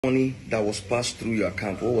Money that was passed through your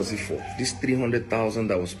account, what was it for? This 300,000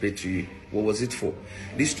 that was paid to you, what was it for?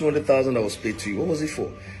 This 200,000 that was paid to you, what was it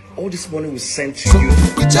for? All this money was sent to you.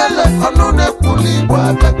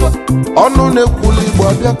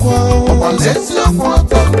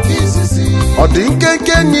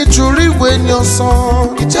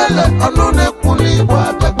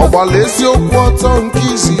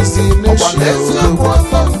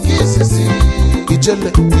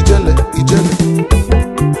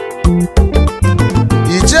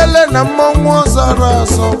 Ijele na mmanwụ zara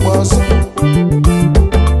asọkwasọ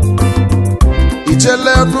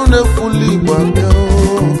Ijele ọnụ na-ekwuli Igbo abịa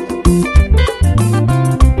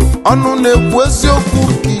ọnụ na-ekwu eziokwu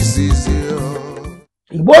nke izizi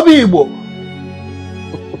Igbo bụ Igbo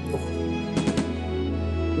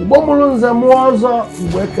Igbo mụrụ nze mụọ ọzọ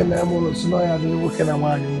Igbo ekene mụrụ si na ya bụ nwoke na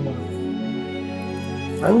nwaanyị mma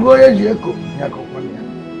na ngo onye ji eko ya kokwana ya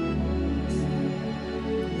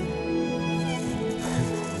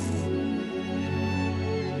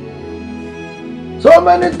So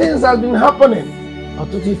many things have been happening.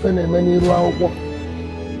 Ọtụtụ ife na-eme n'iru akwụkwọ.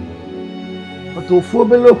 But ofu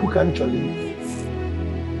obele okwu ka m chọrọ ikwu.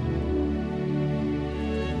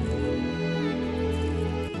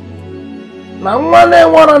 Na nwa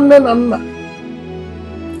na-enwere nne na nna.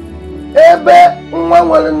 Ebe nwa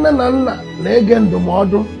nwere nne na nna na-ege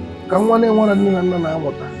ndụmọdụ ka nwa na-enwere nne na nna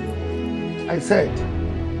na-amụta. I said.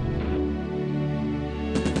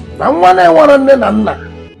 Na nwa na-enwere nne na nna.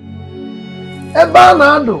 Ebe a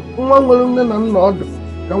na-adụ nwa nwere nne na nna ọdụ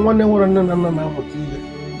ka nwa na-enwere nne na nna na-amụta ihe.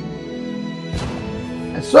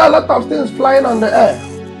 I saw a lot of things flying on the air.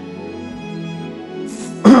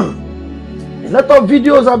 A lot of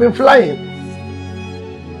videos have been flying.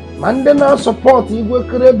 Mande na support igwe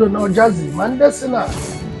credo na ojazzy. Mande si na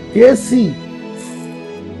KC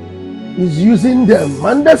is using them.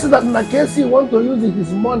 Mande si that na KC want to use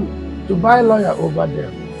his money to buy lawyer over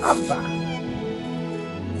them. After.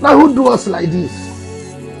 Now who do us like this?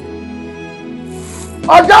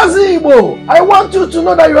 Ojazzy Igbo, I want you to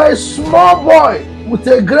know that you are a small boy with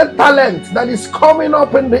a great talent that is coming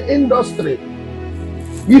up in the industry.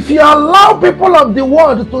 If you allow people of the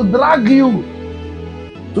world to drag you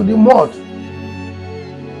to the mud,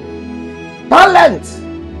 talent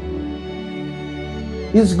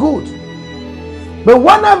is good. But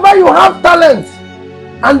whenever you have talent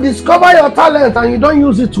and discover your talent and you don't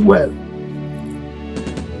use it well,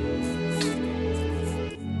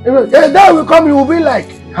 a day will come, you will be like,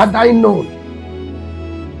 had I known.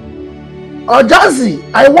 Ojazzy,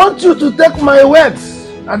 I want you to take my words.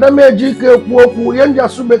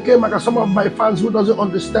 Some of my fans who doesn't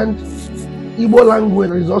understand Igbo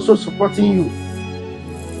language is also supporting you,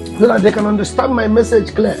 so that they can understand my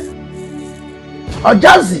message clear.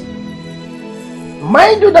 Ojazzy,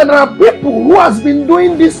 mind you that there are people who has been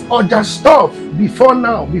doing this Oja stuff before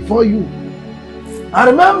now, before you. I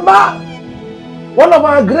remember one of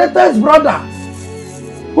our greatest brothers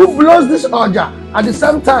who blows this Oja at the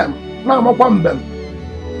same time. Now I'm one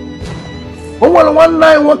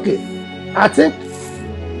night working. I think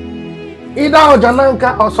either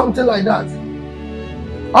Ojananka or something like that.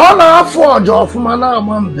 All our forge of Mana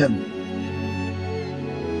among them.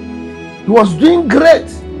 He was doing great.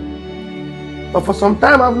 But for some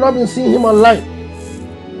time I've not been seeing him online.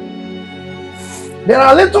 There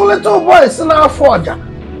are little boys in our forger.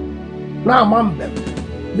 Now among them,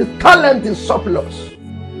 the talent is surplus,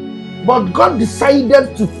 but God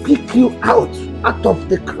decided to pick you out of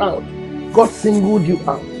the crowd. God singled you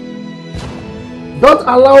out. Don't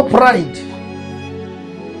allow pride,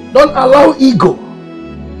 don't allow ego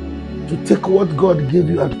to take what God gave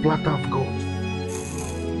you at platter of gold.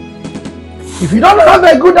 If you don't have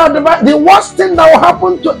a good advice, the worst thing that will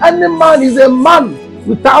happen to any man is a man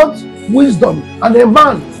without wisdom and a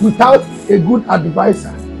man without a good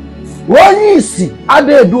advisor. I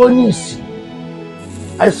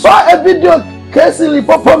saw a video Casey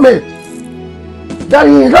Lipopo made that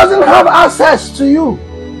he doesn't have access to you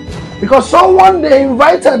because someone they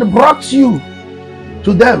invited brought you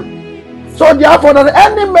to them. So therefore, that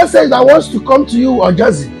any message that wants to come to you,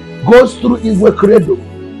 Ojazzy, goes through igwe credo.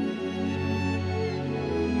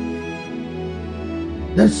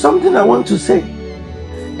 There's something I want to say.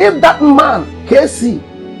 If that man, Casey,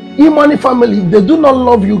 E-Money family, if they do not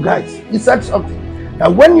love you guys, he said something.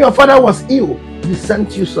 That when your father was ill, he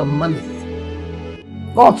sent you some money.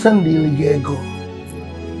 God send the ego.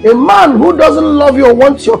 A man who doesn't love you or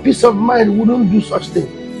wants your peace of mind wouldn't do such thing.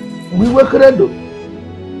 We were credo.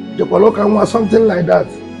 Something like that.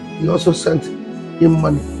 He also sent him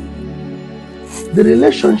money. The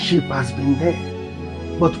relationship has been there,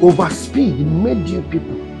 but over speed made you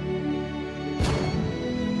people.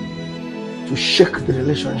 to shake the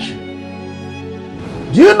relationship.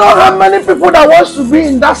 Do you know how many people that wants to be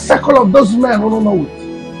in that circle of those men who don't know it?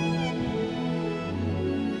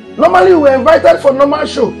 Normally, we were invited for normal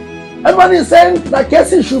show. Everybody is saying that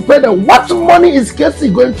Casey should pay them. What money is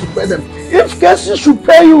Casey going to pay them? If Casey should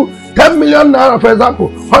pay you 10 million naira, for example,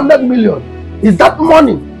 100 million, is that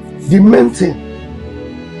money the main thing?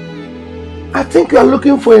 I think you are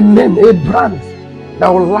looking for a name, a brand that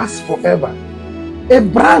will last forever. A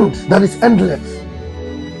brand that is endless.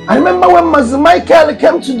 I remember when Mazi Michael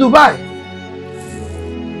came to Dubai.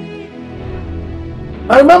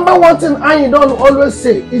 I remember one thing I don't always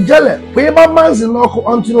say, Ijele, wherever Mazi knock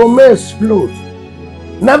until it may explode.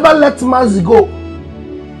 Never let Mazi go.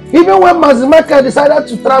 Even when Mazi Michael decided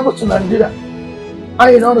to travel to Nigeria,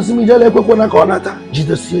 I don't see Ijele Kwekwana Konata,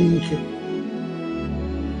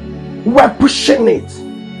 we're pushing it.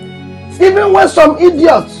 Even when some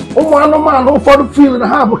idiots who feel the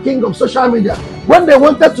have a king of social media, when they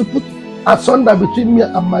wanted to put a thunder between me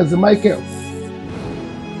and Mazi Michael,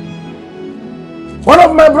 one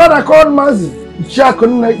of my brother called Mazi,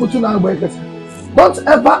 don't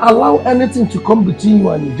ever allow anything to come between you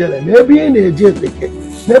and Ijele. Maybe in a jet ticket,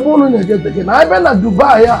 maybe in a jet ticket. I've been at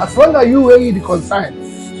Dubai, as long as you weigh the consign,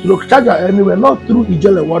 to look charger anywhere, not through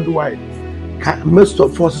Ijele worldwide. Most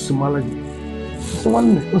of forces in Malawi. So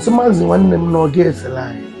one name no gets a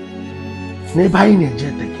lie.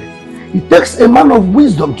 It takes a man of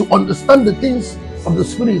wisdom to understand the things of the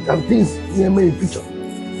spirit and things in the main picture.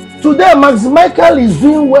 Today, Mazi Michael is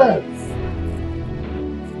doing well.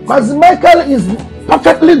 Mazi Michael is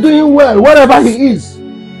perfectly doing well wherever he is.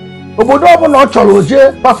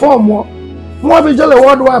 Perform more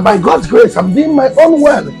worldwide by God's grace. I'm doing my own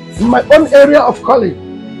well in my own area of calling.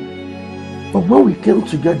 But when we came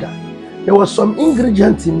together, there was some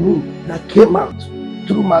ingredient in me that came out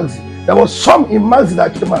through Mazi. There was some in Mazi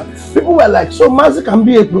that came out. People were like, so Mazi can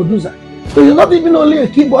be a producer. So he's not even only a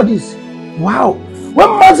keyboardist. Wow. When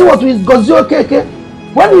Mazi was with Gozio Keke,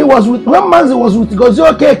 when Mazi was with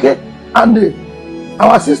Gozio Keke and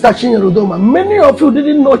our sister Chinye Rodoma, many of you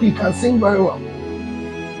didn't know he can sing very well.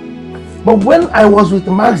 But when I was with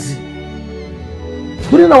Mazi,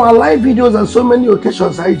 during our live videos and so many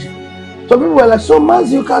occasions, some people were like, so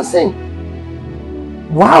Mazi, you can sing.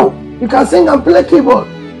 Wow, you can sing and play keyboard.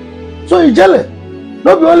 So Ijele,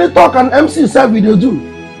 not be only talk and MC yourself video do.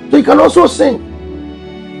 So you can also sing.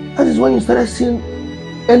 That is when you started seeing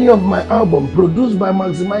any of my album produced by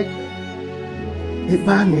Mazi Michael.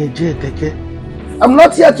 I'm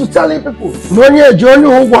not here to tell you people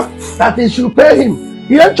that they should pay him.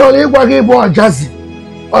 He actually ojazzy.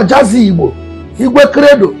 Ojazzy Igbo. Igwe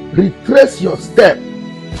credo. Retrace your step.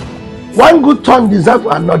 One good turn deserves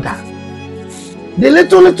another. The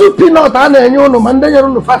little peanut and then you know, man, then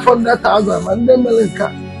you 500,000, and then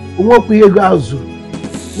Melinka, won't be a gazu.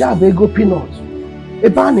 Yeah, they go peanut. A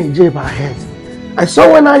banny jab ahead. I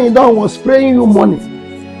saw when I was spraying you money,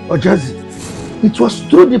 Ojazzy. It was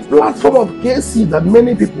through the platform of KC that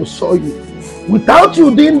many people saw you. Without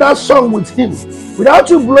you doing that song with him, without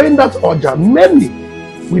you blowing that Oja, many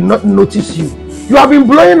will not notice you. You have been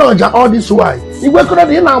blowing Oja all this while. You were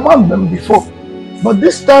not in among them before. But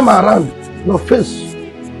this time around, your face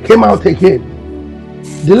came out again.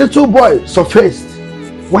 The little boy surfaced.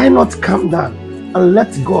 Why not calm down and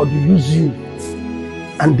let God use you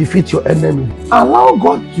and defeat your enemy? Allow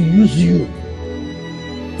God to use you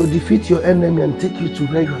to defeat your enemy and take you to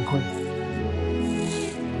where you are going.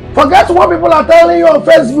 Forget what people are telling you on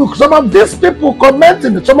Facebook. Some of these people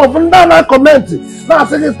commenting, some of them are not commenting. Now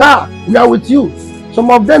saying, we are with you. Some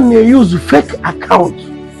of them may use fake accounts.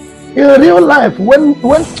 In real life, when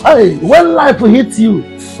life hits you,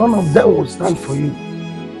 none of them will stand for you.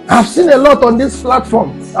 I've seen a lot on this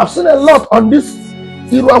platform. I've seen a lot on this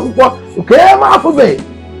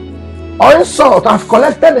or insult. I've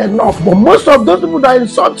collected enough, but most of those people that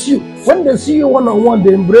insult you, when they see you one-on-one,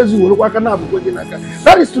 they embrace you.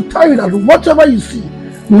 That is to tell you that whatever you see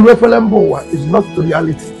in is not the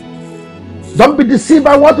reality. Don't be deceived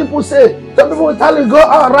by what people say. Some people will tell you, go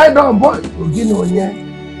out, ride on, boy.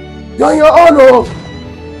 You're on your own. Oh.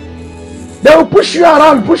 They will push you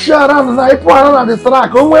around, and I put around at the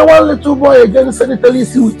track. Only one little boy again said it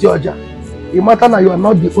easy with your Oja. It matters now you are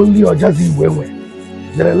not the only ojazzy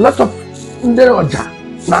Igwe. There are a lot of Oja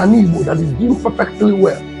Nanibo that is doing perfectly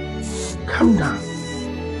well. Calm down.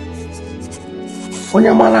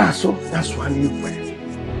 Onyamalaso, that's one Igwe.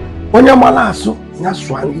 Onyamalaso, that's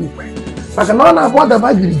one Igwe. But I don't know about the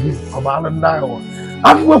baggy of Alandawa.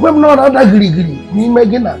 After we know that grigri, me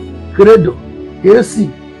megina, credo, AC,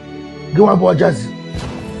 go about ojazzy.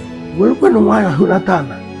 We're going to wire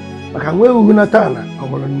Hunatana. I can wear Hunatana,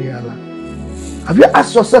 our Niala. Have you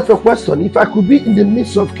asked yourself a question? If I could be in the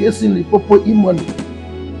midst of KC Lipopo E-Money,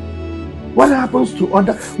 what happens to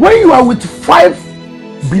other? When you are with 5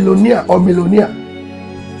 billionaire or millionaire,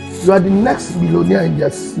 you are the next billionaire in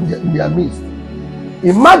their midst.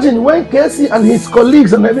 Imagine when KC and his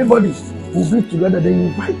colleagues and everybody will be together, they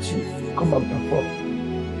invite you to come and perform.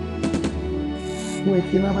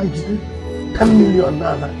 10 million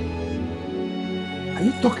nana. Are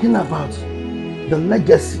you talking about the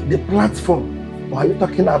legacy, the platform? Or are you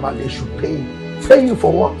talking about they should pay you? Pay you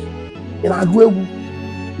for what? In igwe,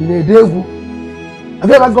 in edewu. Have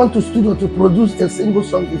you ever gone to studio to produce a single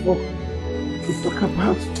song before? We talk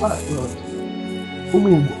about Lord.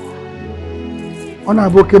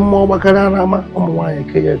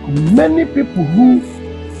 Many people who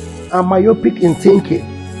are myopic in thinking,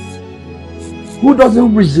 who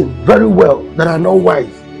doesn't reason very well, that are not wise,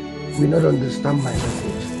 will not understand my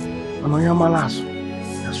message.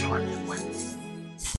 That's why.